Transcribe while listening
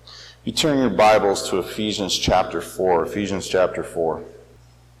You turn your Bibles to Ephesians chapter 4. Ephesians chapter 4.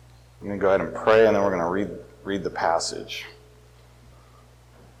 I'm going to go ahead and pray, and then we're going to read the passage.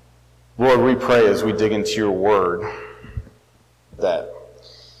 Lord, we pray as we dig into your word that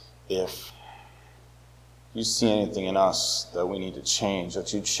if you see anything in us that we need to change,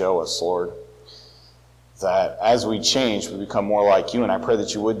 that you'd show us, Lord. That as we change, we become more like you, and I pray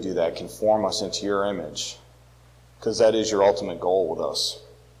that you would do that, conform us into your image, because that is your ultimate goal with us.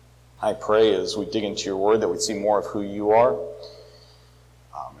 I pray as we dig into your word that we'd see more of who you are,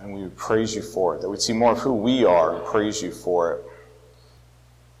 and we would praise you for it, that we'd see more of who we are and praise you for it.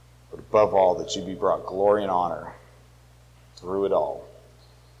 But above all, that you be brought glory and honor through it all.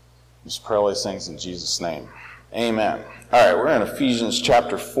 We just pray all these things in Jesus' name. Amen. All right, we're in Ephesians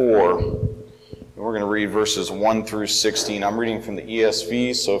chapter 4, and we're going to read verses 1 through 16. I'm reading from the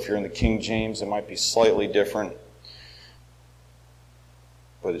ESV, so if you're in the King James, it might be slightly different,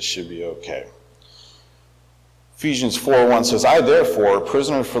 but it should be okay. Ephesians 4:1 says, I therefore, a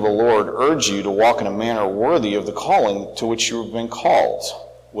prisoner for the Lord, urge you to walk in a manner worthy of the calling to which you have been called,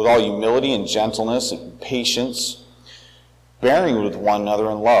 with all humility and gentleness and patience, bearing with one another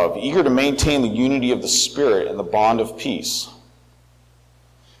in love, eager to maintain the unity of the Spirit and the bond of peace.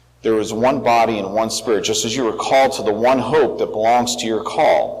 There is one body and one Spirit, just as you were called to the one hope that belongs to your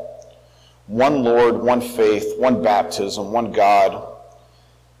call. One Lord, one faith, one baptism, one God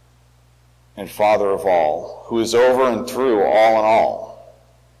and Father of all, who is over and through all in all.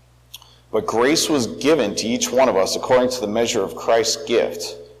 But grace was given to each one of us according to the measure of Christ's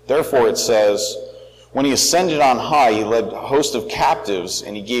gift. Therefore it says, when he ascended on high, he led a host of captives,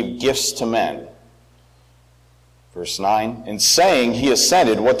 and he gave gifts to men. Verse 9, in saying he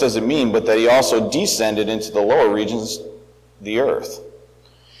ascended, what does it mean but that he also descended into the lower regions of the earth?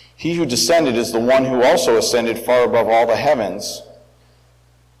 He who descended is the one who also ascended far above all the heavens,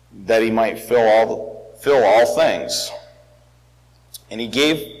 that he might fill all things. And he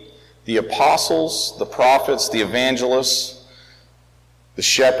gave the apostles, the prophets, the evangelists, the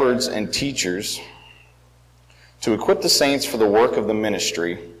shepherds, and teachers to equip the saints for the work of the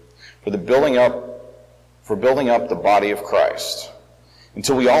ministry, for building up the body of Christ,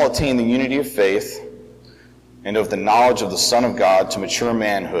 until we all attain the unity of faith and of the knowledge of the Son of God, to mature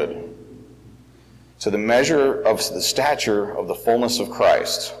manhood, to the measure of the stature of the fullness of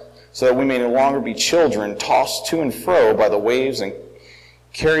Christ, so that we may no longer be children, tossed to and fro by the waves and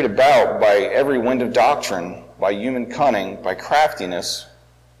carried about by every wind of doctrine, by human cunning, by craftiness,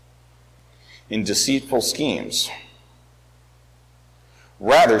 in deceitful schemes.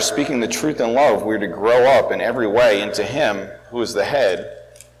 Rather, speaking the truth in love, we are to grow up in every way into him who is the head,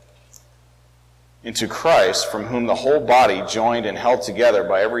 into Christ, from whom the whole body, joined and held together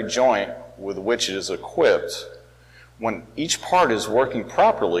by every joint with which it is equipped, when each part is working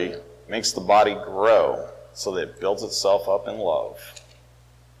properly, makes the body grow so that it builds itself up in love.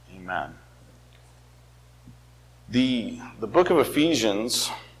 Amen. The book of Ephesians,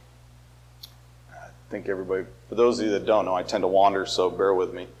 I think everybody, for those of you that don't know, I tend to wander, so bear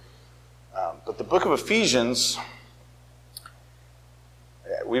with me. But the book of Ephesians,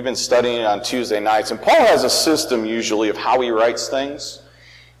 we've been studying it on Tuesday nights, and Paul has a system usually of how he writes things.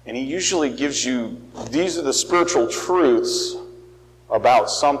 And he usually gives you, these are the spiritual truths about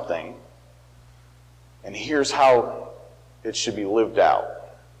something, and here's how it should be lived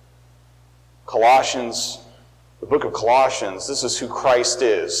out. Colossians, the book of Colossians, this is who Christ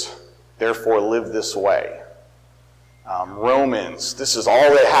is, therefore live this way. Romans, this is all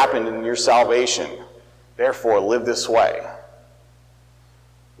that happened in your salvation, therefore live this way.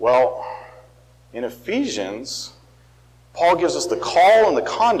 Well, in Ephesians, Paul gives us the call and the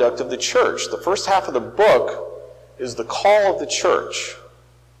conduct of the church. The first half of the book is the call of the church.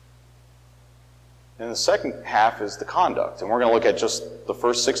 And the second half is the conduct. And we're going to look at just the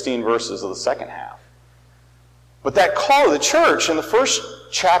first 16 verses of the second half. But that call of the church in the first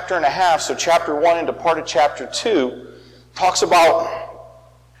chapter and a half, so chapter 1 into part of chapter 2, talks about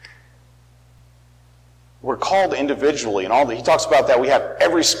we're called individually. And he talks about that we have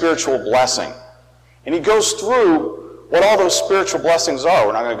every spiritual blessing. And he goes through what all those spiritual blessings are.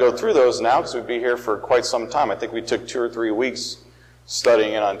 We're not going to go through those now because we'd be here for quite some time. I think we took 2 or 3 weeks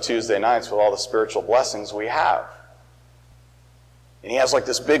studying it on Tuesday nights with all the spiritual blessings we have. And he has like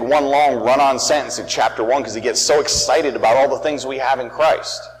this big one long run-on sentence in chapter 1 because he gets so excited about all the things we have in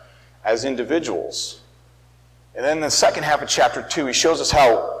Christ as individuals. And then in the second half of chapter 2, he shows us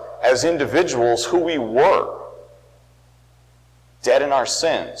how, as individuals, who we were, dead in our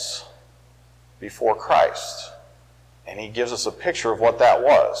sins before Christ. And he gives us a picture of what that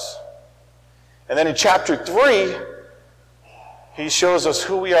was. And then in chapter 3, he shows us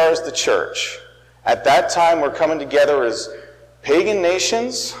who we are as the church. At that time, we're coming together as pagan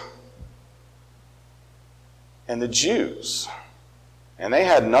nations and the Jews. And they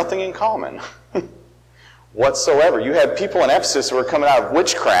had nothing in common whatsoever. You had people in Ephesus who were coming out of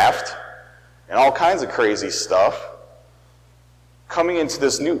witchcraft and all kinds of crazy stuff, coming into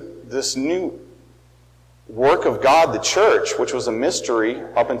this new work of God, the church, which was a mystery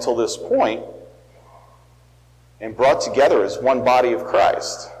up until this point, and brought together as one body of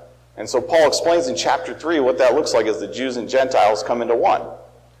Christ. And so Paul explains in chapter 3 what that looks like as the Jews and Gentiles come into one.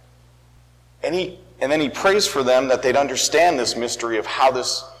 And then he prays for them that they'd understand this mystery of how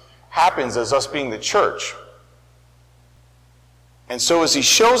this happens as us being the church. And so as he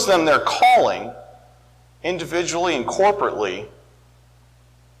shows them their calling, individually and corporately,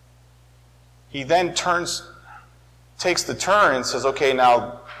 he then takes the turn and says, okay,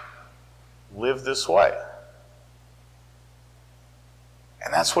 now live this way.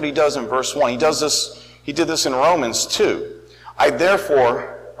 And that's what he does in verse 1. He did this in Romans 2. I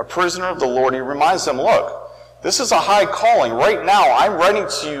therefore, a prisoner of the Lord, he reminds them, look, this is a high calling. Right now, I'm writing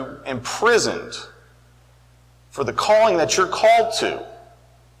to you imprisoned for the calling that you're called to.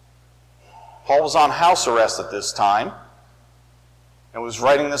 Paul was on house arrest at this time and was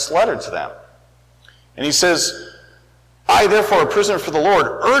writing this letter to them. And he says, I therefore, a prisoner for the Lord,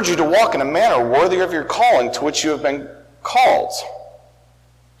 urge you to walk in a manner worthy of your calling to which you have been called.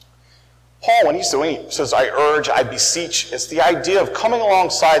 Paul, when he says, I urge, I beseech, it's the idea of coming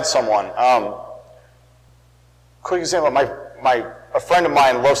alongside someone. Quick example, a friend of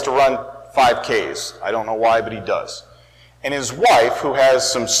mine loves to run 5Ks. I don't know why, but he does. And his wife, who has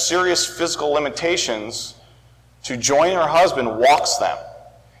some serious physical limitations, to join her husband, walks them.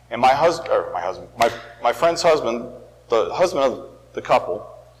 And my friend's husband, the husband of the couple,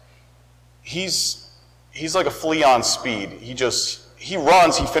 he's like a flea on speed. He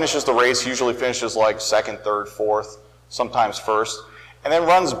runs, he finishes the race, usually finishes like second, third, fourth, sometimes first, and then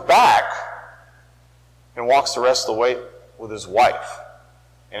runs back and walks the rest of the way with his wife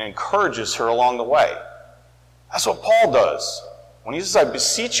and encourages her along the way. That's what Paul does. When he says, I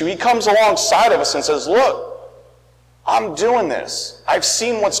beseech you, he comes alongside of us and says, look, I'm doing this. I've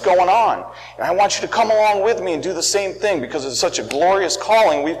seen what's going on, and I want you to come along with me and do the same thing because it's such a glorious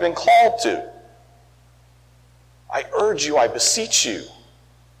calling we've been called to. I urge you, I beseech you.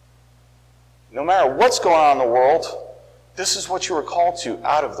 No matter what's going on in the world, this is what you are called to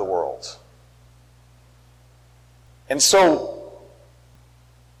out of the world. And so,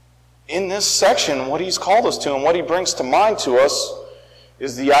 in this section, what he's called us to and what he brings to mind to us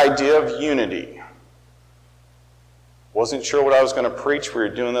is the idea of unity. Wasn't sure what I was going to preach. We were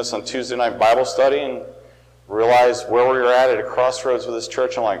doing this on Tuesday night Bible study and realized where we were at a crossroads with this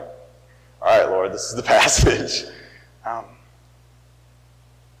church. I'm like, all right, Lord, this is the passage.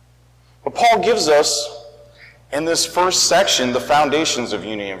 But Paul gives us, in this first section, the foundations of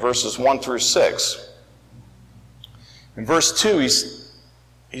unity in verses 1 through 6. In verse 2,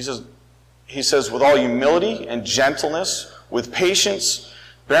 he says, with all humility and gentleness, with patience,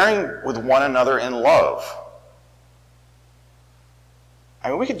 bearing with one another in love. I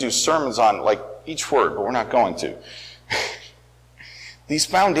mean, we could do sermons on like each word, but we're not going to. These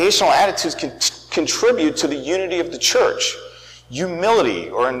foundational attitudes can contribute to the unity of the church. Humility,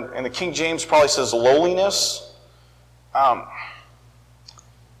 or in the King James probably says lowliness.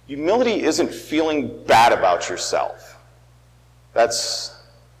 Humility isn't feeling bad about yourself.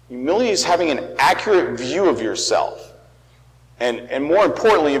 Humility is having an accurate view of yourself. And more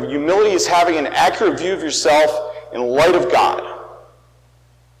importantly, humility is having an accurate view of yourself in light of God.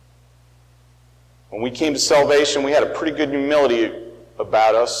 When we came to salvation, we had a pretty good humility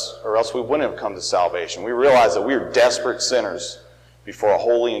about us, or else we wouldn't have come to salvation. We realized that we were desperate sinners before a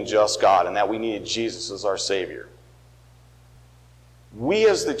holy and just God, and that we needed Jesus as our Savior. We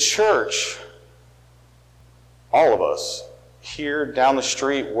as the church, all of us, here, down the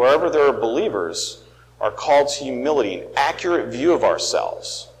street, wherever there are believers, are called to humility, an accurate view of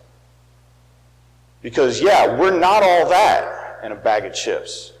ourselves. Because, yeah, we're not all that in a bag of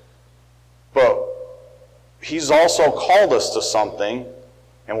chips. But He's also called us to something,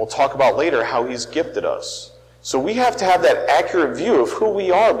 and we'll talk about later how He's gifted us. So we have to have that accurate view of who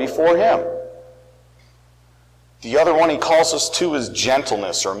we are before Him. The other one He calls us to is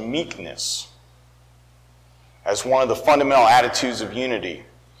gentleness or meekness, as one of the fundamental attitudes of unity.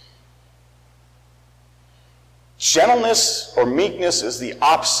 Gentleness or meekness is the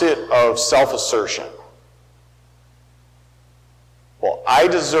opposite of self-assertion. Well, I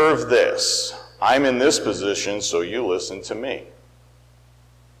deserve this. I'm in this position, so you listen to me.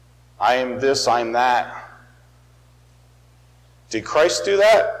 I am this, I'm that. Did Christ do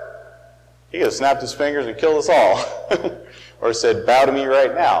that? He could have snapped his fingers and killed us all. Or said, bow to me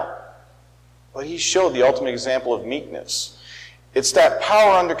right now. But he showed the ultimate example of meekness. It's that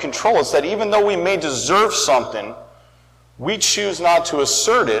power under control. It's that even though we may deserve something, we choose not to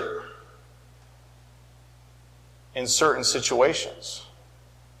assert it in certain situations.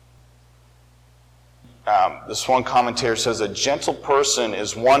 This one commentator says, a gentle person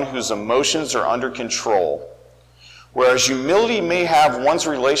is one whose emotions are under control, whereas humility may have one's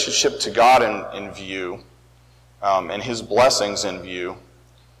relationship to God in view, and his blessings in view.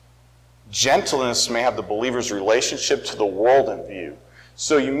 Gentleness may have the believer's relationship to the world in view.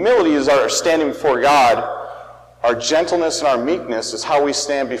 So humility is our standing before God. Our gentleness and our meekness is how we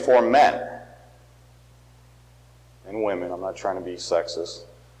stand before men and women. I'm not trying to be sexist.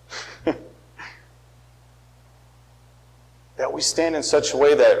 That we stand in such a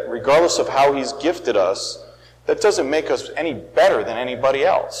way that regardless of how he's gifted us, that doesn't make us any better than anybody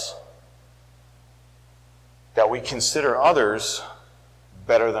else. That we consider others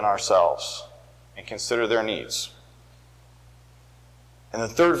better than ourselves and consider their needs. And the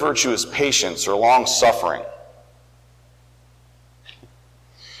third virtue is patience or long-suffering.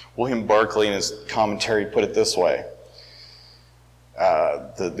 William Barclay in his commentary put it this way.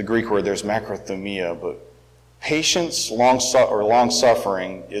 The Greek word there's macrothumia, but patience,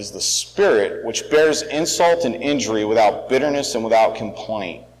 long-suffering is the spirit which bears insult and injury without bitterness and without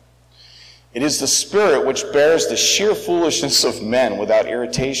complaint. It is the spirit which bears the sheer foolishness of men without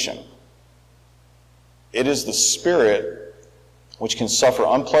irritation. It is the spirit which can suffer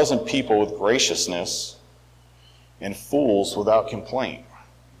unpleasant people with graciousness and fools without complaint.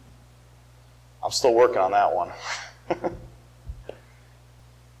 I'm still working on that one.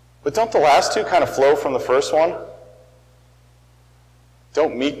 But don't the last two kind of flow from the first one?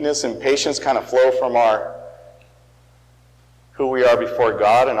 Don't meekness and patience kind of flow from who we are before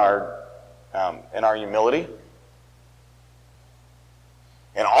God and our humility?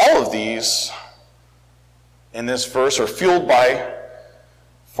 And all of these in this verse are fueled by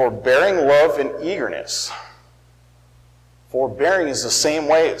forbearing love and eagerness. Forbearing is the same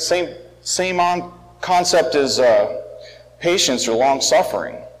way, same concept as patience or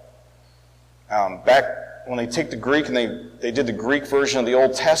long-suffering. Back when they take the Greek and they did the Greek version of the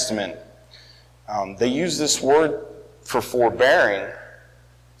Old Testament, they use this word for forbearing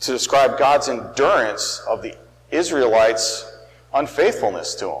to describe God's endurance of the Israelites'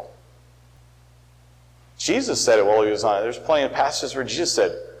 unfaithfulness to him. Jesus said it while he was on it. There's plenty of passages where Jesus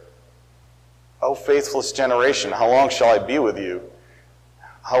said, "O faithless generation, how long shall I be with you?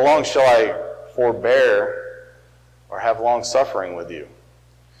 How long shall I forbear or have long suffering with you?"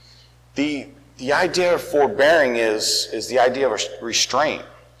 The idea of forbearing is the idea of restraint.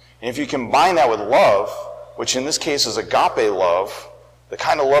 And if you combine that with love, which in this case is agape love, the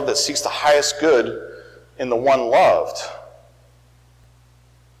kind of love that seeks the highest good in the one loved,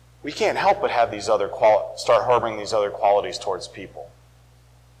 we can't help but have these other start harboring these other qualities towards people.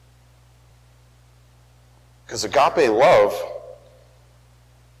 Because agape love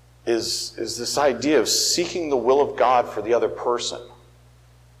is this idea of seeking the will of God for the other person.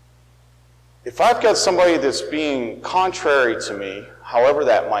 If I've got somebody that's being contrary to me, however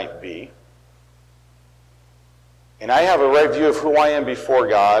that might be, and I have a right view of who I am before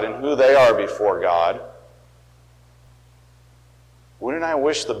God and who they are before God, wouldn't I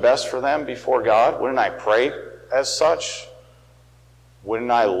wish the best for them before God? Wouldn't I pray as such?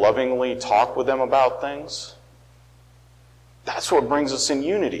 Wouldn't I lovingly talk with them about things? That's what brings us in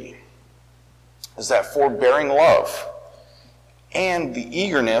unity, is that forbearing love and the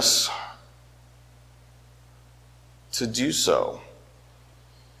eagerness to do so.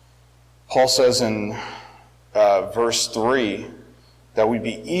 Paul says in verse 3 that we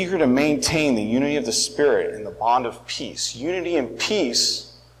be eager to maintain the unity of the Spirit in the bond of peace. Unity and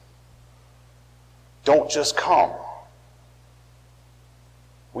peace don't just come.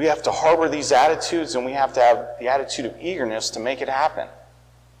 We have to harbor these attitudes, and we have to have the attitude of eagerness to make it happen.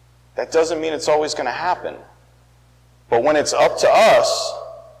 That doesn't mean it's always going to happen. But when it's up to us,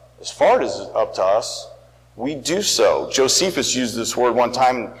 as far as it's up to us, we do so. Josephus used this word one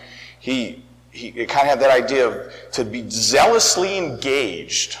time. He kind of had that idea of to be zealously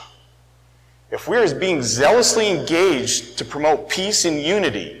engaged. If we're being zealously engaged to promote peace and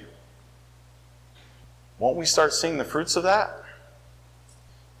unity, won't we start seeing the fruits of that?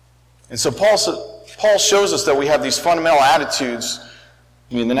 And so Paul shows us that we have these fundamental attitudes.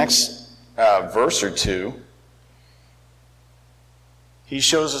 In the next verse or two, he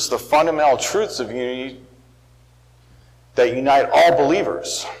shows us the fundamental truths of unity that unite all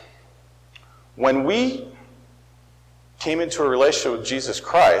believers. When we came into a relationship with Jesus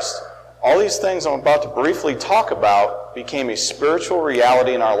Christ, all these things I'm about to briefly talk about became a spiritual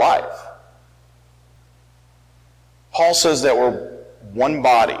reality in our life. Paul says that we're one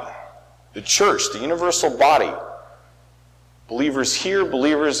body. The church, the universal body. Believers here,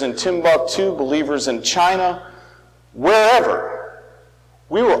 believers in Timbuktu, believers in China, wherever.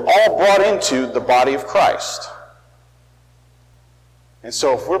 We were all brought into the body of Christ. And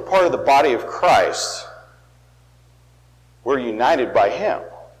so if we're part of the body of Christ, we're united by Him.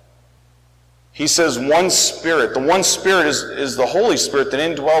 He says one Spirit. The one Spirit is the Holy Spirit that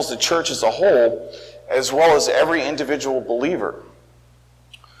indwells the church as a whole, as well as every individual believer.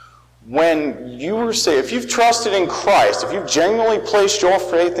 When you were saved, if you've trusted in Christ, if you've genuinely placed your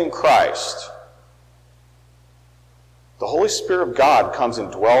faith in Christ, the Holy Spirit of God comes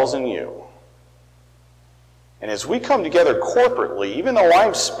and dwells in you. And as we come together corporately, even though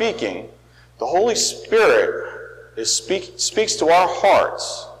I'm speaking, the Holy Spirit speaks to our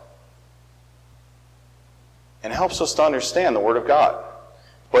hearts and helps us to understand the Word of God.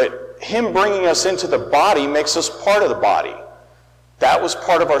 But Him bringing us into the body makes us part of the body. That was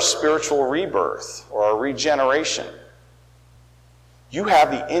part of our spiritual rebirth or our regeneration. You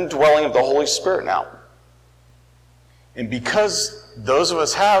have the indwelling of the Holy Spirit now. And because those of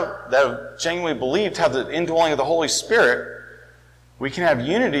us that have genuinely believed have the indwelling of the Holy Spirit, we can have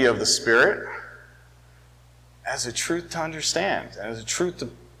unity of the Spirit as a truth to understand, and as a truth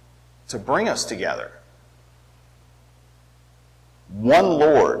to bring us together. One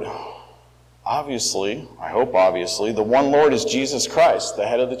Lord. Obviously, I hope obviously, the one Lord is Jesus Christ, the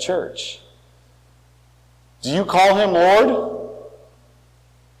head of the church. Do you call Him Lord?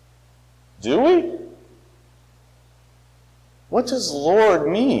 Do we? What does Lord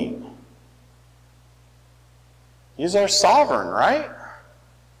mean? He's our sovereign, right?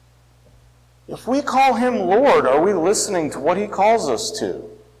 If we call Him Lord, are we listening to what He calls us to?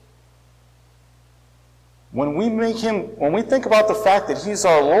 When we think about the fact that He's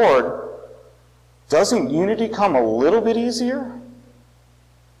our Lord, doesn't unity come a little bit easier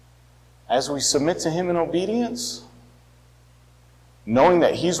as we submit to Him in obedience? Knowing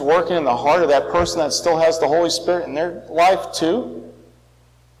that He's working in the heart of that person that still has the Holy Spirit in their life too?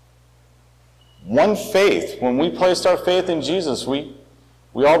 One faith. When we placed our faith in Jesus, we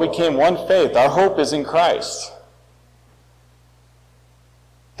all became one faith. Our hope is in Christ.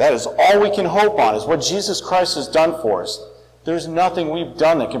 That is all we can hope on, is what Jesus Christ has done for us. There's nothing we've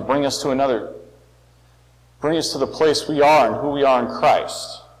done that can bring us to the place we are and who we are in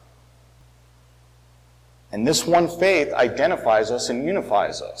Christ. And this one faith identifies us and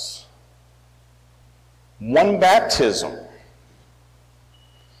unifies us. One baptism.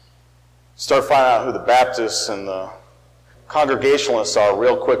 Start finding out who the Baptists and the Congregationalists are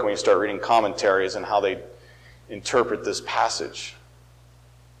real quick when you start reading commentaries and how they interpret this passage.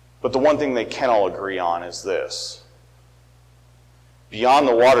 But the one thing they can all agree on is this. Beyond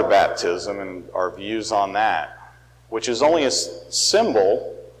the water baptism and our views on that, which is only a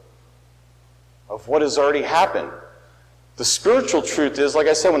symbol of what has already happened. The spiritual truth is, like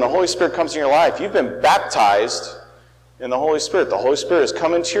I said, when the Holy Spirit comes in your life, you've been baptized in the Holy Spirit. The Holy Spirit has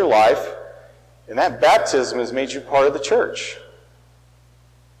come into your life, and that baptism has made you part of the church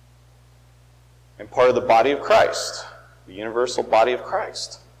and part of the body of Christ, the universal body of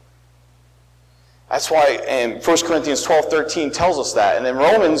Christ. That's why in 1 Corinthians 12:13 tells us that. And then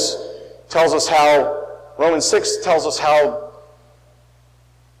Romans 6 tells us how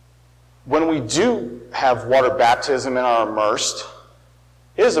when we do have water baptism and are immersed,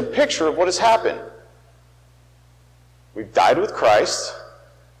 it is a picture of what has happened. We've died with Christ,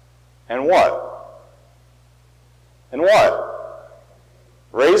 and what? And what?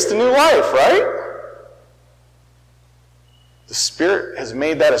 Raised to new life, right? The Spirit has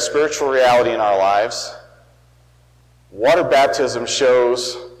made that a spiritual reality in our lives. Water baptism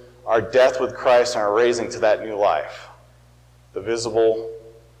shows our death with Christ and our raising to that new life, the visible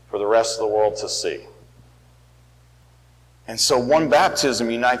for the rest of the world to see. And so one baptism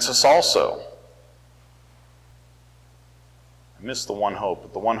unites us also. I missed the one hope,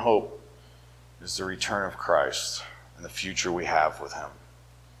 but the one hope is the return of Christ and the future we have with Him.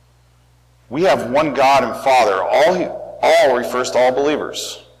 We have one God and Father. All refers to all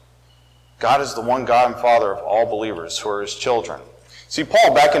believers. God is the one God and Father of all believers who are His children. See,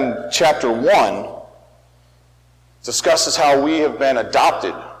 Paul, back in chapter 1, discusses how we have been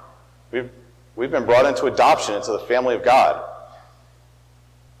adopted. We've been brought into adoption, into the family of God.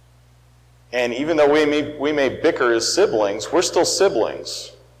 And even though we may bicker as siblings, we're still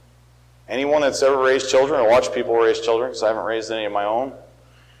siblings. Anyone that's ever raised children or watched people raise children, because I haven't raised any of my own,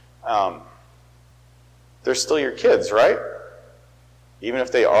 they're still your kids, right? Even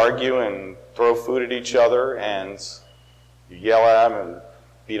if they argue and throw food at each other and you yell at them and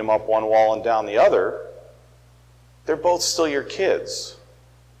beat them up one wall and down the other, they're both still your kids.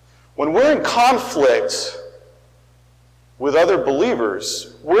 When we're in conflict with other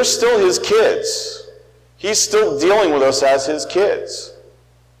believers, we're still his kids. He's still dealing with us as his kids.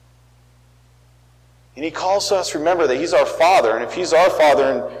 And he calls us, remember that he's our Father, and if he's our Father,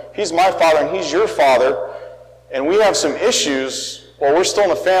 and he's my Father, and he's your Father, and we have some issues, well, we're still in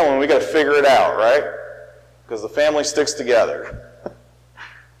the family, and we got to figure it out, right? Because the family sticks together.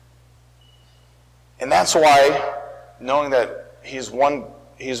 And that's why, knowing that he's one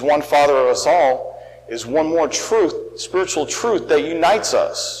Father of us all, is one more truth, spiritual truth, that unites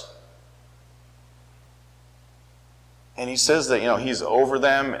us. And he says that, he's over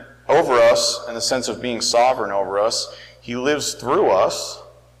them, over us, in the sense of being sovereign over us. He lives through us,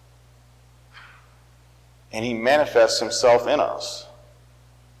 and he manifests himself in us.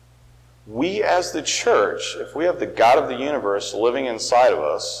 We as the church, if we have the God of the universe living inside of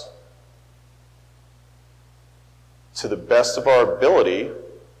us, to the best of our ability,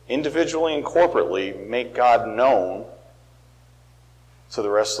 individually and corporately, make God known to the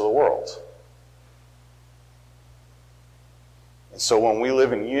rest of the world. And so when we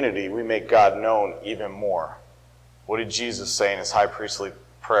live in unity, we make God known even more. What did Jesus say in his high priestly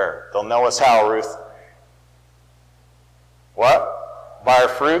prayer? They'll know us how, Ruth? What? By our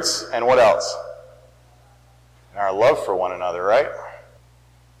fruits, and what else? And our love for one another, right?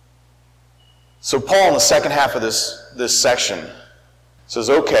 So Paul, in the second half of this section, says,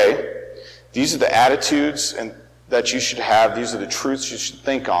 okay, these are the attitudes that you should have. These are the truths you should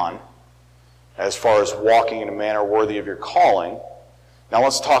think on as far as walking in a manner worthy of your calling. Now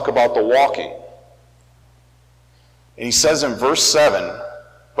let's talk about the walking. And he says in verse 7,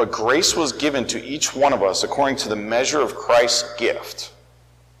 but grace was given to each one of us according to the measure of Christ's gift.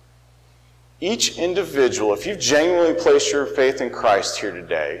 Each individual, if you've genuinely placed your faith in Christ here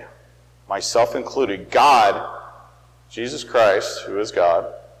today, myself included, God, Jesus Christ, who is God,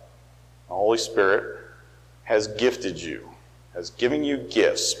 the Holy Spirit, has gifted you, has given you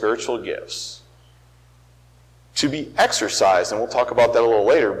gifts, spiritual gifts, to be exercised, and we'll talk about that a little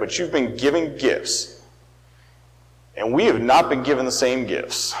later, but you've been given gifts. And we have not been given the same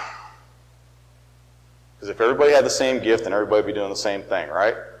gifts. Because if everybody had the same gift, then everybody would be doing the same thing,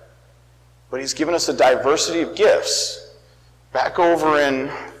 right? But he's given us a diversity of gifts. Back over in,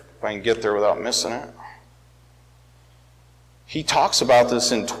 if I can get there without missing it, he talks about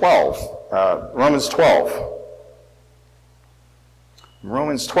this in Romans 12. In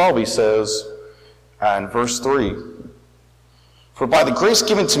Romans 12 he says, in verse 3, for by the grace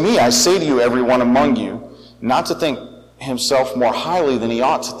given to me I say to you, everyone among you, not to think himself more highly than he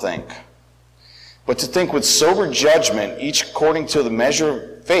ought to think, but to think with sober judgment, each according to the measure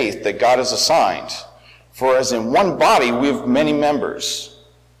of faith that God has assigned. For as in one body we have many members,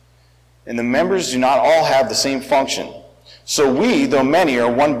 and the members do not all have the same function. So we, though many,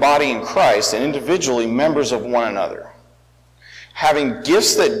 are one body in Christ, and individually members of one another. Having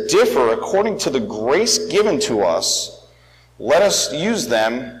gifts that differ according to the grace given to us, let us use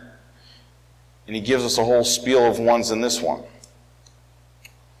them. And he gives us a whole spiel of ones in this one.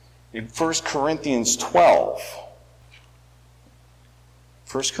 In 1 Corinthians 12,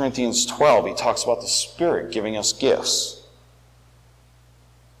 he talks about the Spirit giving us gifts.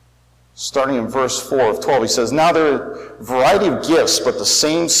 Starting in verse 4 of 12, he says, now there are a variety of gifts, but the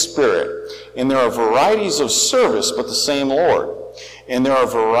same Spirit. And there are varieties of service, but the same Lord. And there are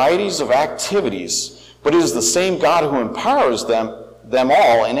varieties of activities, but it is the same God who empowers them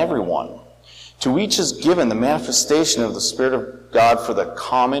all and everyone. To each is given the manifestation of the Spirit of God for the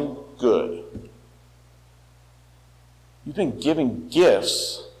common good. You've been given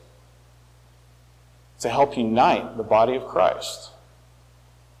gifts to help unite the body of Christ.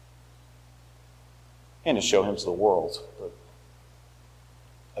 And to show him to the world, but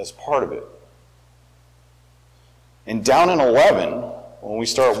as part of it. And down in 11, when we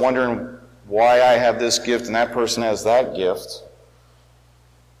start wondering why I have this gift and that person has that gift,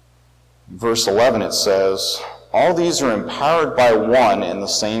 verse 11 it says, all these are empowered by one and the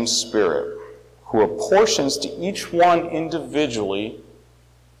same Spirit, who apportions to each one individually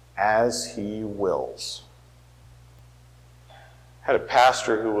as he wills. I had a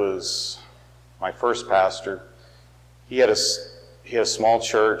pastor who was my first pastor. He had a small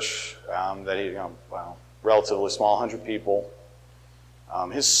church relatively small, 100 people.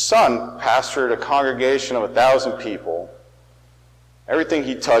 His son pastored a congregation of 1,000 people. Everything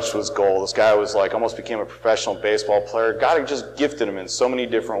he touched was gold. This guy was almost became a professional baseball player. God had just gifted him in so many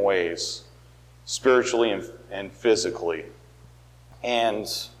different ways. spiritually and physically. And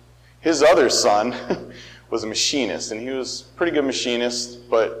his other son was a machinist, and he was a pretty good machinist,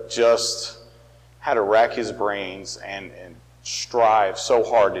 but just had to rack his brains and strive so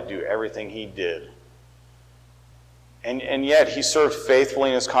hard to do everything he did. And yet he served faithfully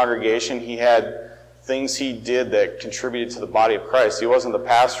in his congregation. He had things he did that contributed to the body of Christ. He wasn't the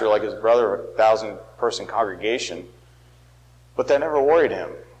pastor like his brother of a 1,000-person congregation, but that never worried him.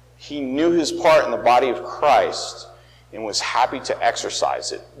 He knew his part in the body of Christ and was happy to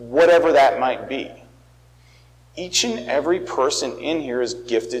exercise it, whatever that might be. Each and every person in here is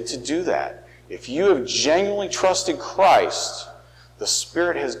gifted to do that. If you have genuinely trusted Christ, the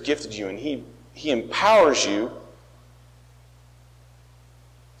Spirit has gifted you, and He empowers you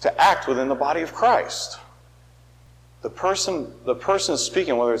to act within the body of Christ. The person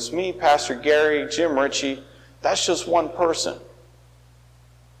speaking, whether it's me, Pastor Gary, Jim Ritchie, that's just one person.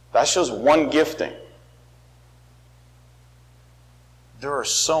 That's just one gifting. There are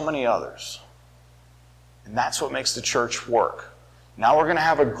so many others. And that's what makes the church work. Now we're going to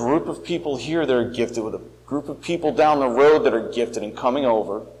have a group of people here that are gifted, with a group of people down the road that are gifted and coming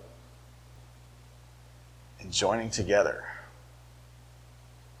over and joining together.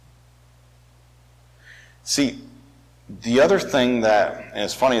 See, the other thing that, and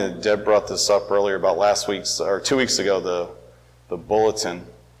it's funny that Deb brought this up earlier about 2 weeks ago, the bulletin.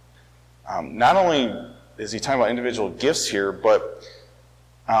 Not only is he talking about individual gifts here, but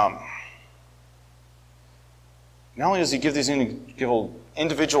not only does he give these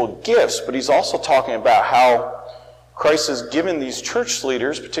individual gifts, but he's also talking about how Christ has given these church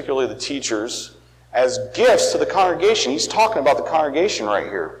leaders, particularly the teachers, as gifts to the congregation. He's talking about the congregation right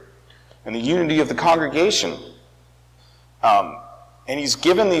here and the unity of the congregation. And he's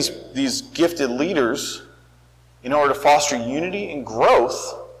given these gifted leaders in order to foster unity and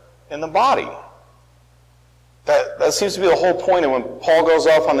growth in the body. That seems to be the whole point of when Paul goes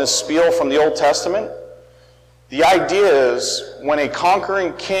off on this spiel from the Old Testament. The idea is when a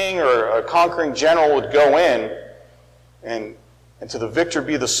conquering king or a conquering general would go in and to the victor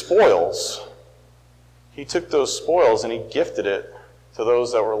be the spoils, he took those spoils and he gifted it to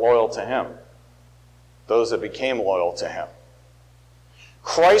those that were loyal to him, those that became loyal to him.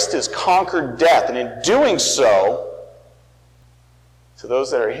 Christ has conquered death, and in doing so, to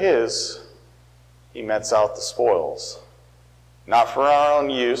those that are his, he metes out the spoils. Not for our own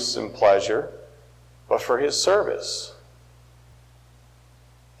use and pleasure, but for his service.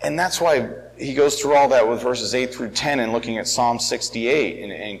 And that's why he goes through all that with verses 8 through 10 and looking at Psalm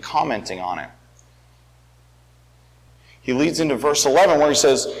 68 and commenting on it. He leads into verse 11 where he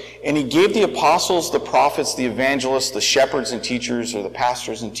says, "And he gave the apostles, the prophets, the evangelists, the shepherds and teachers," or the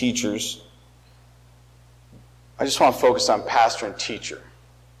pastors and teachers. I just want to focus on pastor and teacher.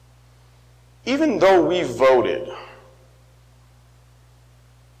 Even though we voted,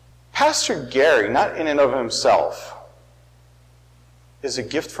 Pastor Gary, not in and of himself, is a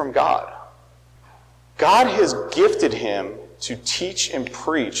gift from God. God has gifted him to teach and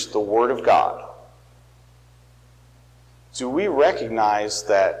preach the Word of God. Do we recognize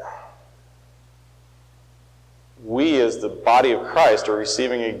that we as the body of Christ are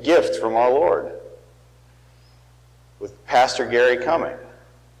receiving a gift from our Lord with Pastor Gary coming?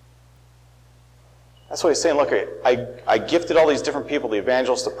 That's what he's saying. Look, I gifted all these different people, the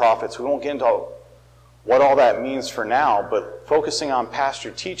evangelists, the prophets. We won't get into what all that means for now, but focusing on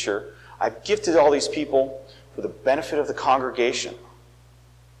pastor, teacher, I've gifted all these people for the benefit of the congregation,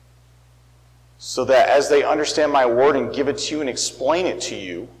 so that as they understand my word and give it to you and explain it to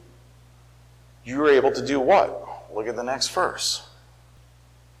you, you're able to do what? Look at the next verse.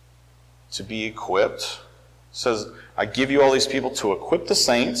 To be equipped. It says, I give you all these people to equip the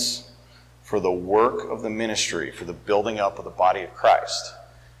saints for the work of the ministry, for the building up of the body of Christ.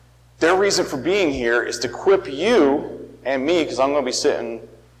 Their reason for being here is to equip you and me, because I'm going to be sitting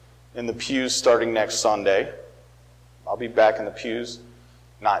in the pews starting next Sunday. I'll be back in the pews,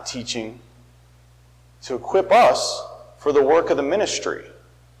 not teaching. To equip us for the work of the ministry,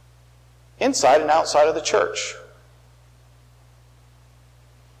 inside and outside of the church.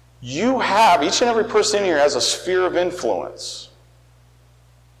 You have, each and every person in here has a sphere of influence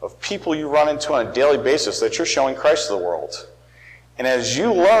of people you run into on a daily basis that you're showing Christ to the world. And as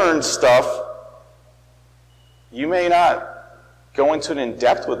you learn stuff, you may not go into it in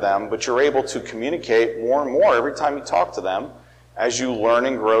depth with them, but you're able to communicate more and more every time you talk to them as you learn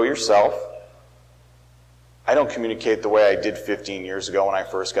and grow yourself. I don't communicate the way I did 15 years ago when I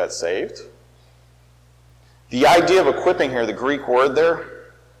first got saved. The idea of equipping here, the Greek word there,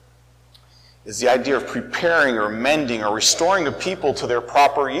 is the idea of preparing or mending or restoring the people to their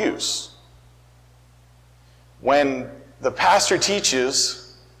proper use. When the pastor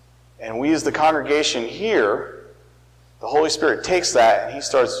teaches, and we as the congregation hear, the Holy Spirit takes that and he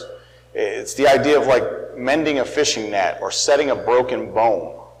starts, it's the idea of like mending a fishing net or setting a broken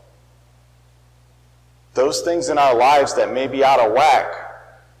bone. Those things in our lives that may be out of whack,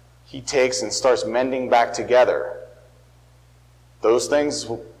 he takes and starts mending back together. Those things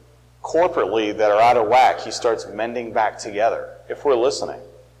corporately that are out of whack, he starts mending back together, if we're listening.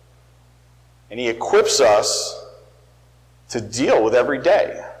 And he equips us to deal with every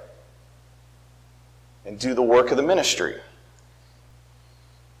day and do the work of the ministry.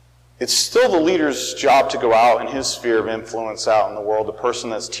 It's still the leader's job to go out in his sphere of influence out in the world, the person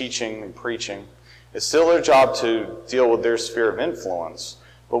that's teaching and preaching. It's still their job to deal with their sphere of influence.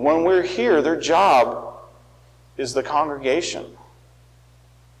 But when we're here, their job is the congregation.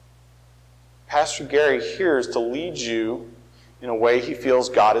 Pastor Gary here is to lead you in a way he feels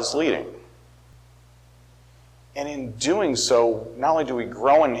God is leading. And in doing so, not only do we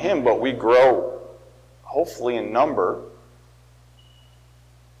grow in him, but we grow, hopefully in number,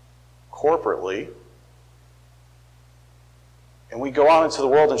 corporately. And we go out into the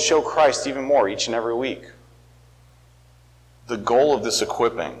world and show Christ even more each and every week. The goal of this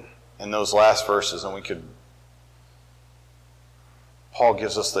equipping in those last verses, and Paul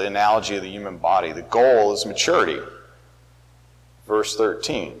gives us the analogy of the human body. The goal is maturity. Verse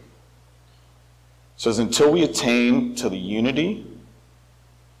 13 says, until we attain to the unity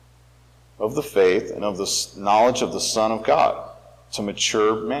of the faith and of the knowledge of the Son of God, to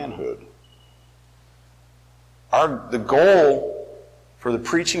mature manhood. The goal for the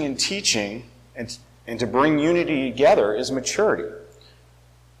preaching and teaching and to bring unity together is maturity.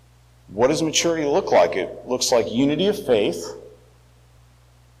 What does maturity look like? It looks like unity of faith.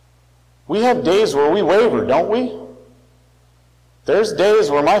 We have days where we waver, don't we? There's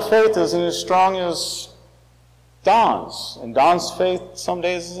days where my faith isn't as strong as Don's, and Don's faith some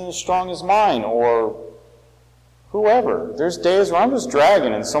days isn't as strong as mine, or whoever. There's days where I'm just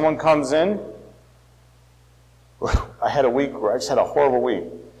dragging and someone comes in. I had a week where I just had a horrible week.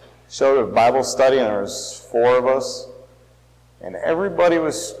 Showed a Bible study and there was 4 of us. And everybody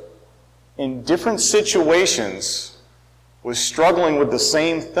was in different situations was struggling with the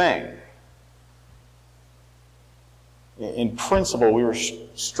same thing. In principle, we were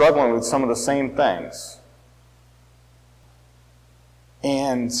struggling with some of the same things.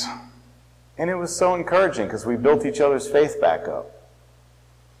 And it was so encouraging because we built each other's faith back up.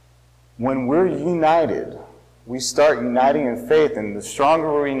 When we're united, we start uniting in faith, and the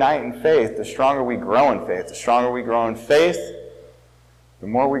stronger we unite in faith, the stronger we grow in faith. The stronger we grow in faith, the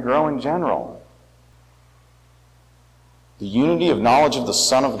more we grow in general. The unity of knowledge of the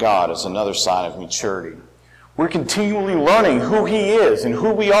Son of God is another sign of maturity. We're continually learning who he is and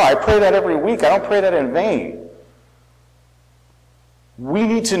who we are. I pray that every week. I don't pray that in vain. We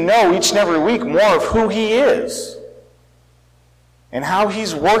need to know each and every week more of who he is and how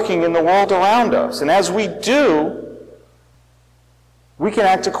he's working in the world around us. And as we do, we can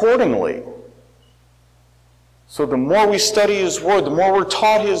act accordingly. So the more we study his word, the more we're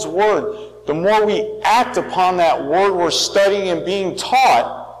taught his word, the more we act upon that word we're studying and being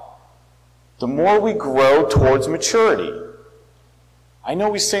taught, the more we grow towards maturity. I know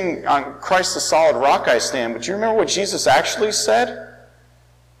we sing, on Christ the solid rock I stand, but do you remember what Jesus actually said?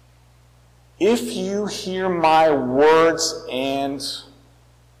 If you hear my words and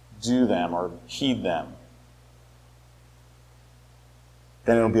do them or heed them,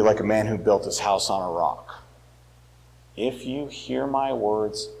 then it'll be like a man who built his house on a rock. If you hear my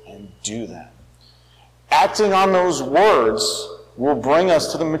words and do them. Acting on those words will bring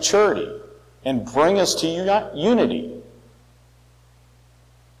us to the maturity and bring us to unity.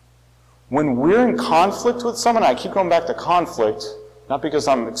 When we're in conflict with someone, I keep going back to conflict, not because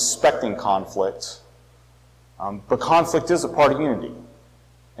I'm expecting conflict, but conflict is a part of unity.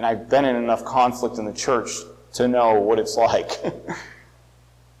 And I've been in enough conflict in the church to know what it's like.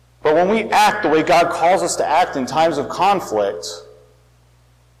 But when we act the way God calls us to act in times of conflict,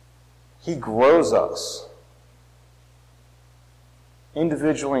 he grows us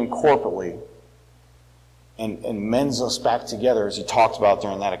individually and corporately and mends us back together, as he talked about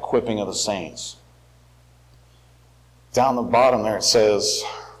during that equipping of the saints. Down the bottom there it says,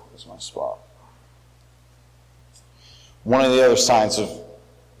 where's my spot? One of the other signs of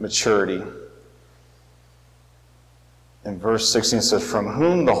maturity, in verse 16 it says, from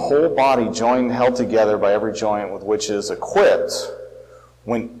whom the whole body joined held together by every joint with which it is equipped,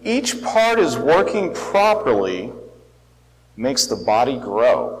 when each part is working properly, makes the body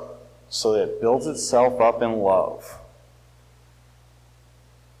grow so that it builds itself up in love.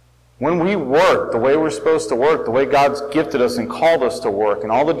 When we work the way we're supposed to work, the way God's gifted us and called us to work,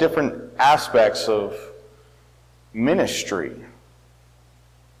 and all the different aspects of ministry,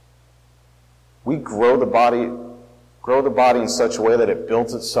 we grow the body in such a way that it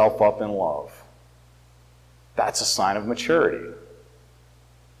builds itself up in love. That's a sign of maturity.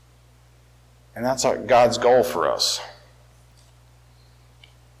 And that's God's goal for us.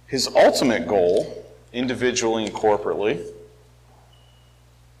 His ultimate goal, individually and corporately,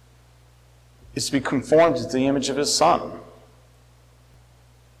 is to be conformed to the image of His Son.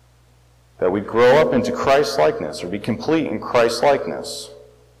 That we grow up into Christ-likeness, or be complete in Christ-likeness.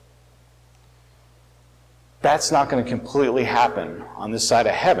 That's not going to completely happen on this side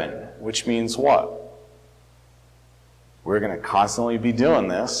of heaven, which means what? We're going to constantly be doing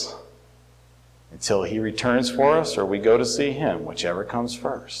this until He returns for us or we go to see Him, whichever comes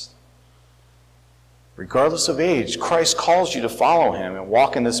first. Regardless of age, Christ calls you to follow Him and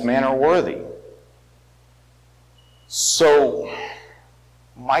walk in this manner worthy. So,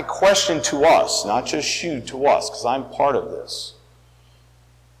 my question to us, not just you, to us, because I'm part of this,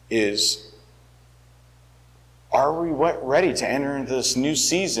 is, are we ready to enter into this new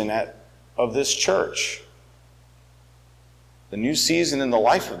season of this church? The new season in the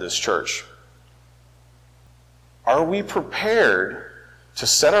life of this church. Are we prepared to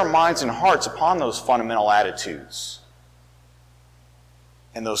set our minds and hearts upon those fundamental attitudes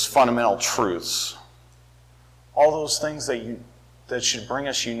and those fundamental truths? All those things that should bring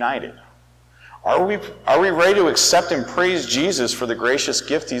us united. Are we ready to accept and praise Jesus for the gracious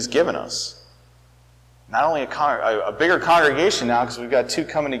gift He's given us? Not only a bigger congregation now because we've got two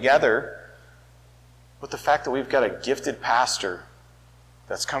coming together, but the fact that we've got a gifted pastor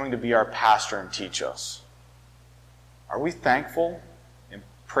that's coming to be our pastor and teach us. Are we thankful and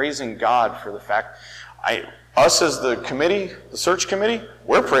praising God for the fact, us as the committee, the search committee,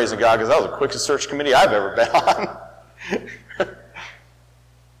 we're praising God because that was the quickest search committee I've ever been on.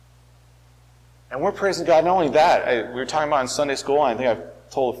 And we're praising God. Not only that, we were talking about in Sunday school, and I think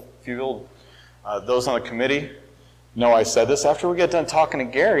I've told a few people, those on the committee, know I said this. After we get done talking to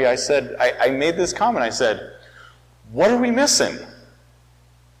Gary, I made this comment. I said, what are we missing?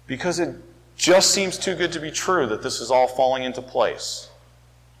 Because it just seems too good to be true that this is all falling into place.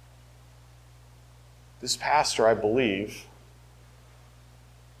 This pastor, I believe,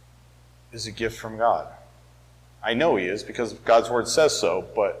 is a gift from God. I know he is because God's Word says so,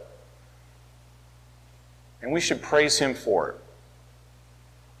 and we should praise Him for it.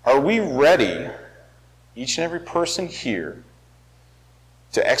 Are we ready, each and every person here,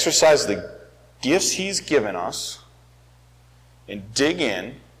 to exercise the gifts He's given us and dig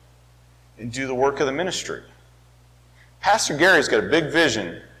in and do the work of the ministry? Pastor Gary's got a big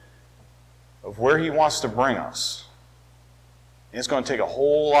vision of where he wants to bring us. And it's going to take a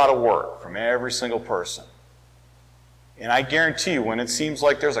whole lot of work from every single person. And I guarantee you, when it seems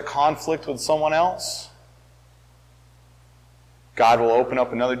like there's a conflict with someone else, God will open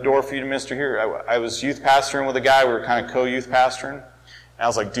up another door for you to minister here. I was youth pastoring with a guy. We were kind of co-youth pastoring. And I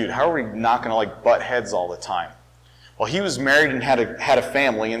was like, dude, how are we not going to butt heads all the time? Well, he was married and had a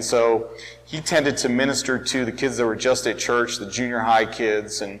family, and so he tended to minister to the kids that were just at church, the junior high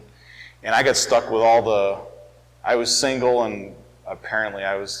kids, and I got stuck with I was single, and apparently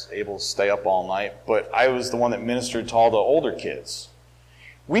I was able to stay up all night, but I was the one that ministered to all the older kids.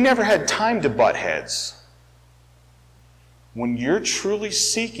 We never had time to butt heads. When you're truly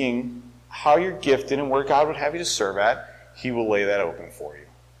seeking how you're gifted and where God would have you to serve at, He will lay that open for you.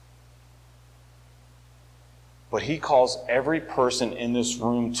 But He calls every person in this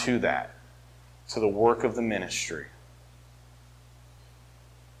room to that, to the work of the ministry.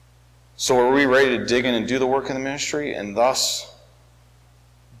 So are we ready to dig in and do the work of the ministry, and thus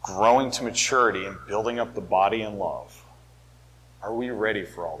growing to maturity and building up the body in love? Are we ready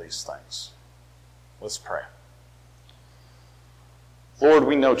for all these things? Let's pray. Lord,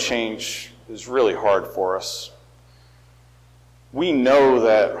 we know change is really hard for us. We know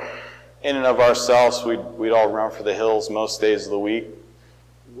that in and of ourselves, we'd all run for the hills most days of the week.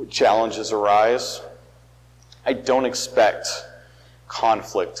 Challenges arise. I don't expect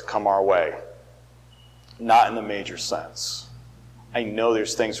conflict to come our way. Not in the major sense. I know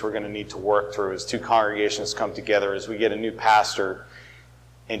there's things we're going to need to work through as two congregations come together, as we get a new pastor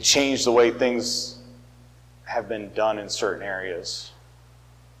and change the way things have been done in certain areas.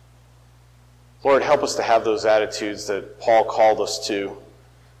 Lord, help us to have those attitudes that Paul called us to.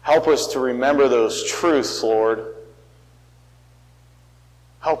 Help us to remember those truths, Lord.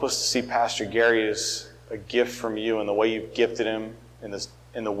 Help us to see Pastor Gary as a gift from you and the way you've gifted him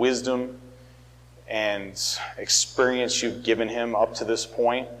in the wisdom and experience you've given him up to this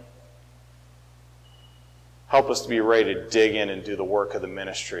point. Help us to be ready to dig in and do the work of the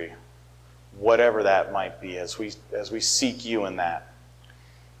ministry, whatever that might be, as we seek you in that.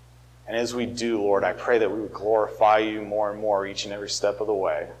 And as we do, Lord, I pray that we would glorify you more and more each and every step of the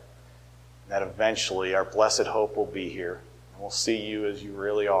way, and that eventually our blessed hope will be here, and we'll see you as you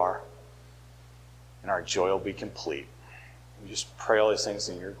really are, and our joy will be complete. We just pray all these things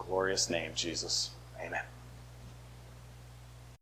in your glorious name, Jesus. Amen.